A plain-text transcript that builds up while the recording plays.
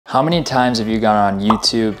How many times have you gone on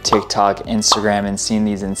YouTube, TikTok, Instagram and seen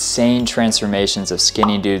these insane transformations of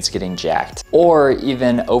skinny dudes getting jacked? Or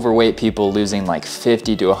even overweight people losing like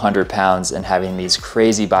 50 to 100 pounds and having these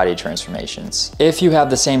crazy body transformations? If you have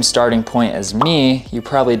the same starting point as me, you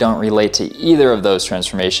probably don't relate to either of those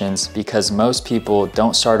transformations because most people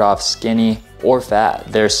don't start off skinny or fat.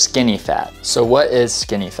 They're skinny fat. So what is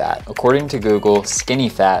skinny fat? According to Google, skinny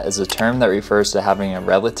fat is a term that refers to having a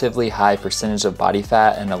relatively high percentage of body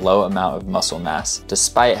fat and a low amount of muscle mass,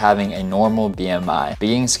 despite having a normal BMI.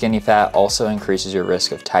 Being skinny fat also increases your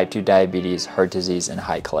risk of type 2 diabetes, heart disease, and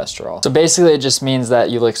high cholesterol. So basically it just means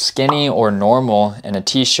that you look skinny or normal in a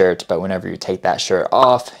t-shirt, but whenever you take that shirt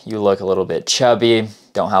off, you look a little bit chubby,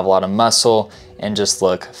 don't have a lot of muscle, and just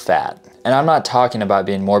look fat. And I'm not talking about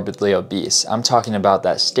being morbidly obese. I'm talking about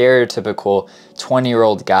that stereotypical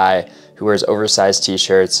 20-year-old guy who wears oversized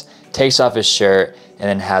t-shirts, takes off his shirt, and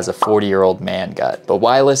then has a 40-year-old man gut. But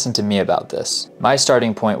why listen to me about this? My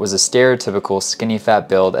starting point was a stereotypical skinny fat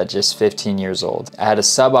build at just 15 years old. I had a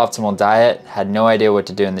suboptimal diet, had no idea what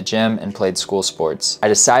to do in the gym, and played school sports. I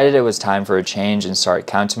decided it was time for a change and start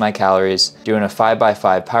counting my calories, doing a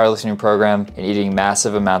 5x5 powerlifting program, and eating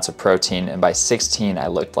massive amounts of protein, and by 16 I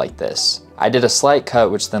looked like this. I did a slight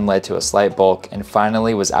cut which then led to a slight bulk and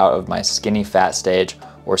finally was out of my skinny fat stage,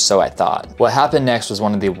 or so I thought. What happened next was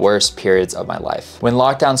one of the worst periods of my life. When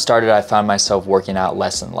lockdown started, I found myself working out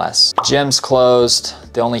less and less. Gyms closed,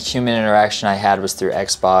 the only human interaction I had was through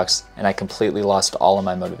Xbox, and I completely lost all of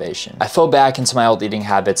my motivation. I fell back into my old eating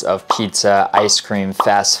habits of pizza, ice cream,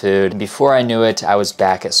 fast food, and before I knew it, I was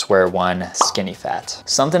back at square one, skinny fat.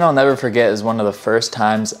 Something I'll never forget is one of the first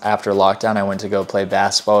times after lockdown I went to go play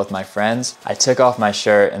basketball with my friends. I took off my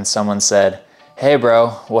shirt and someone said, "Hey bro,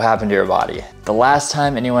 what happened to your body?" The last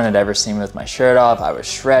time anyone had ever seen me with my shirt off, I was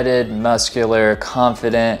shredded, muscular,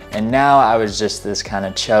 confident, and now I was just this kind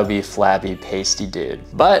of chubby, flabby, pasty dude.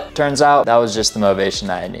 But turns out that was just the motivation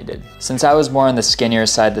that I needed. Since I was more on the skinnier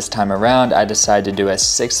side this time around, I decided to do a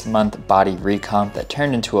 6-month body recomp that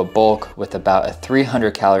turned into a bulk with about a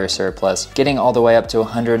 300 calorie surplus, getting all the way up to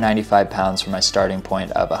 195 pounds from my starting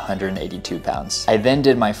point of 182 pounds. I then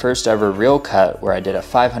did my first ever real cut where I did a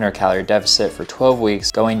 500 calorie deficit for 12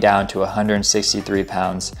 weeks, going down to 163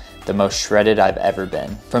 pounds, the most shredded I've ever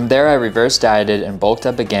been. From there, I reverse dieted and bulked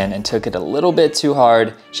up again and took it a little bit too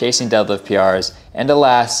hard, chasing deadlift PRs, and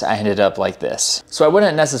alas, I ended up like this. So I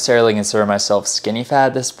wouldn't necessarily consider myself skinny fat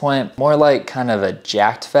at this point, more like kind of a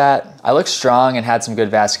jacked fat. I looked strong and had some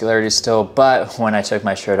good vascularity still, but when I took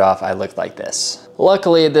my shirt off, I looked like this.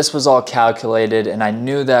 Luckily, this was all calculated and I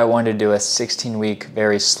knew that I wanted to do a 16-week,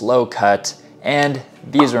 very slow cut, and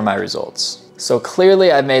these were my results. So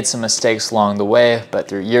clearly I've made some mistakes along the way, but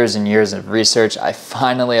through years and years of research, I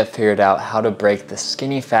finally have figured out how to break the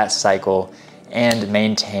skinny fat cycle and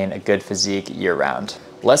maintain a good physique year round.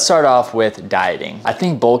 Let's start off with dieting. I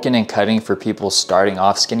think bulking and cutting for people starting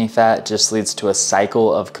off skinny fat just leads to a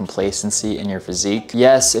cycle of complacency in your physique.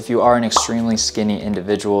 Yes, if you are an extremely skinny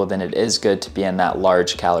individual, then it is good to be in that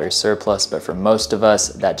large calorie surplus, but for most of us,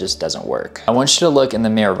 that just doesn't work. I want you to look in the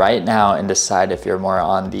mirror right now and decide if you're more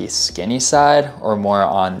on the skinny side or more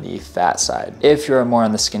on the fat side. If you're more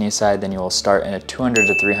on the skinny side, then you will start in a 200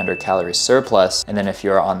 to 300 calorie surplus, and then if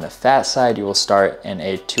you're on the fat side, you will start in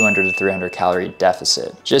a 200 to 300 calorie deficit.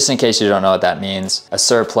 Just in case you don't know what that means, a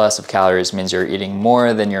surplus of calories means you're eating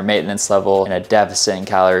more than your maintenance level, and a deficit in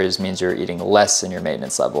calories means you're eating less than your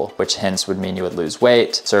maintenance level, which hence would mean you would lose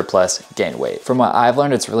weight, surplus, gain weight. From what I've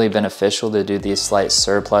learned, it's really beneficial to do these slight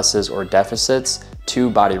surpluses or deficits to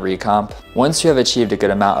body recomp. Once you have achieved a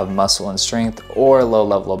good amount of muscle and strength or low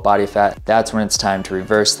level of body fat, that's when it's time to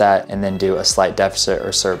reverse that and then do a slight deficit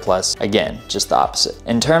or surplus. Again, just the opposite.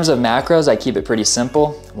 In terms of macros, I keep it pretty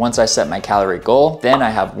simple. Once I set my calorie goal, then I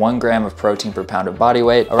have 1 gram of protein per pound of body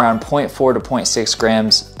weight, around 0.4 to 0.6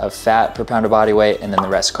 grams of fat per pound of body weight, and then the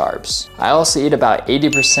rest carbs. I also eat about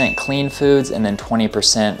 80% clean foods and then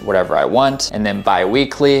 20% whatever I want. And then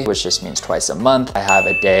bi-weekly, which just means twice a month, I have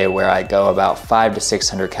a day where I go about 500 to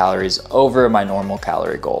 600 calories over my normal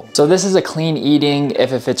calorie goal. So this is a clean eating,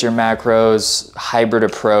 if it fits your macros, hybrid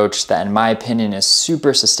approach that in my opinion is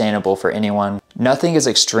super sustainable for anyone. Nothing is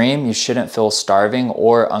extreme. You shouldn't feel starving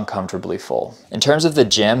or uncomfortably full. In terms of the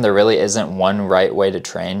gym, there really isn't one right way to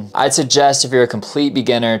train. I'd suggest if you're a complete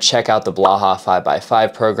beginner, check out the Blaha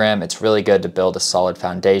 5x5 program. It's really good to build a solid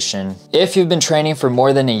foundation. If you've been training for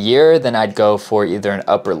more than a year, then I'd go for either an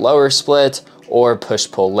upper-lower split or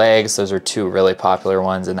push-pull legs. Those are two really popular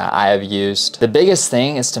ones and that I have used. The biggest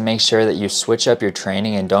thing is to make sure that you switch up your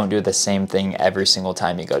training and don't do the same thing every single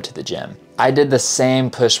time you go to the gym. I did the same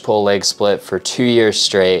push-pull leg split for 2 years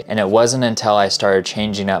straight, and it wasn't until I started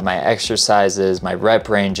changing up my exercises, my rep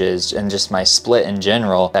ranges, and just my split in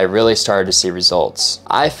general that I really started to see results.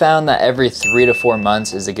 I found that every 3 to 4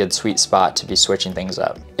 months is a good sweet spot to be switching things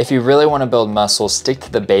up. If you really want to build muscle, stick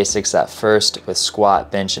to the basics at first with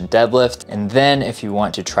squat, bench, and deadlift, and then if you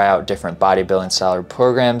want to try out different bodybuilding style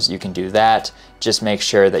programs, you can do that. Just make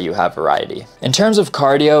sure that you have variety. In terms of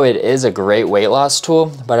cardio, it is a great weight loss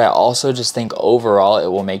tool, but I also just think overall it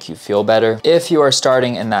will make you feel better. If you are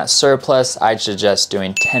starting in that surplus, I'd suggest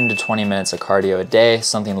doing 10 to 20 minutes of cardio a day,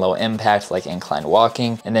 something low impact like incline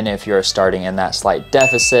walking. And then if you're starting in that slight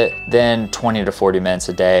deficit, then 20 to 40 minutes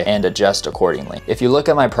a day and adjust accordingly. If you look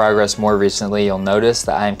at my progress more recently, you'll notice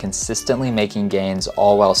that I am consistently making gains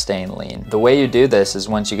all while staying lean. The way you do this is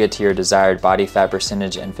once you get to your desired body fat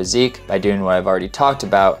percentage and physique by doing what I've already talked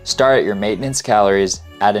about, start at your maintenance calories,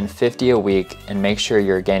 add in 50 a week, and make sure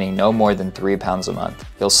you're gaining no more than 3 pounds a month.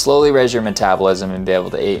 You'll slowly raise your metabolism and be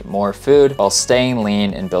able to eat more food while staying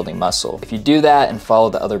lean and building muscle. If you do that and follow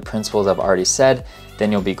the other principles I've already said, then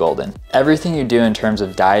you'll be golden. Everything you do in terms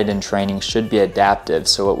of diet and training should be adaptive,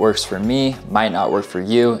 so what works for me might not work for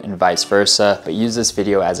you and vice versa, but use this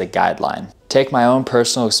video as a guideline. Take my own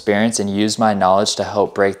personal experience and use my knowledge to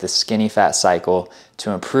help break the skinny fat cycle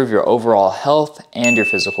to improve your overall health and your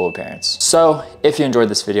physical appearance. So if you enjoyed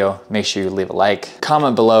this video, make sure you leave a like,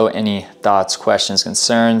 comment below any thoughts, questions,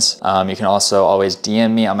 concerns. You can also always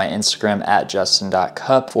DM me on my Instagram at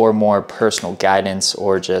justin.cupp for more personal guidance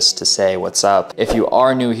or just to say what's up. If you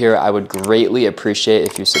are new here, I would greatly appreciate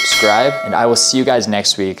if you subscribe, and I will see you guys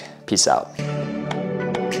next week. Peace out.